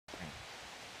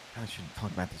probably shouldn't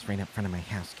talk about this right up front of my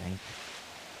house, gang.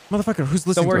 Motherfucker, who's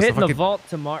listening So we're to us? hitting the vault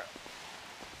tomorrow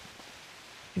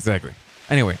Exactly.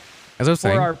 Anyway, as I was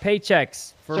saying. for our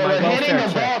paychecks. For So my we're hitting welfare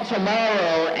the check. vault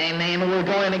tomorrow, and then we're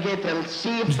going to get the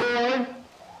C4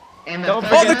 and the. Don't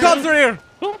Oh, the cops are here!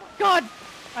 Oh my God!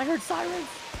 I heard sirens.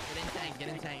 Get in tank, get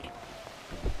in tank.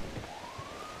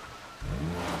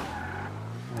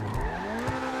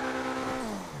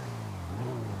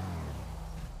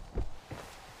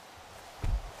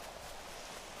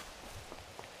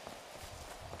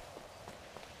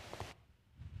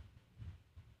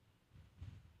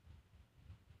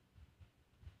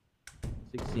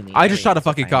 I just shot a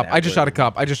fucking cop. I just shot a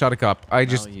cop. I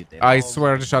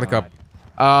swear I just shot a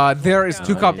cop. There is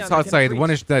two cops outside.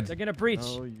 One is dead. They're gonna breach.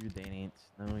 No, you didn't.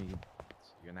 No,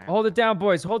 you're not. Hold it down,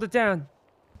 boys. Hold it down.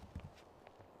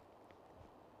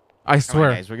 I Come on,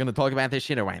 swear. guys, we're gonna talk about this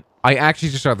shit or what? I actually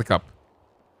just shot the cop.